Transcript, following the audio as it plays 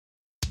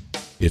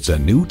It's a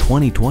new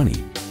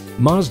 2020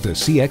 Mazda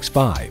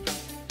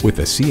CX-5. With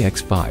the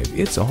CX-5,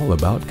 it's all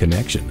about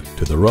connection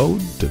to the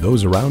road, to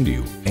those around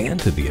you, and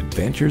to the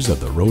adventures of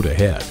the road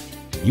ahead.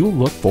 You'll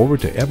look forward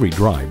to every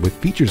drive with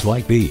features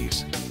like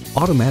these: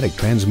 automatic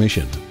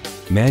transmission,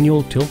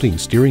 manual tilting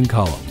steering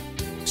column,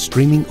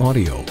 streaming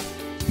audio,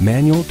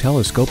 manual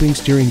telescoping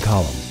steering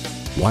column,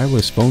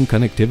 wireless phone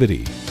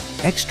connectivity,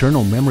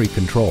 external memory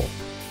control,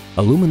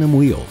 aluminum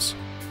wheels,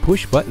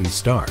 push-button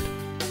start,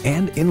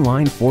 and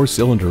inline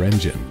 4-cylinder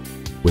engine.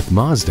 With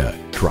Mazda,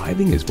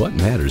 driving is what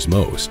matters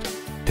most.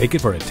 Take it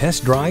for a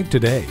test drive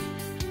today.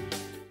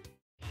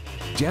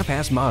 Jeff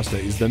Haas Mazda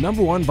is the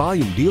 #1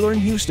 volume dealer in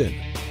Houston.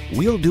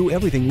 We'll do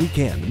everything we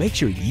can to make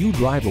sure you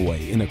drive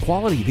away in a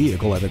quality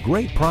vehicle at a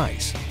great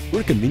price.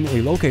 We're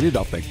conveniently located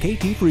off the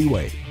Katy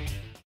freeway.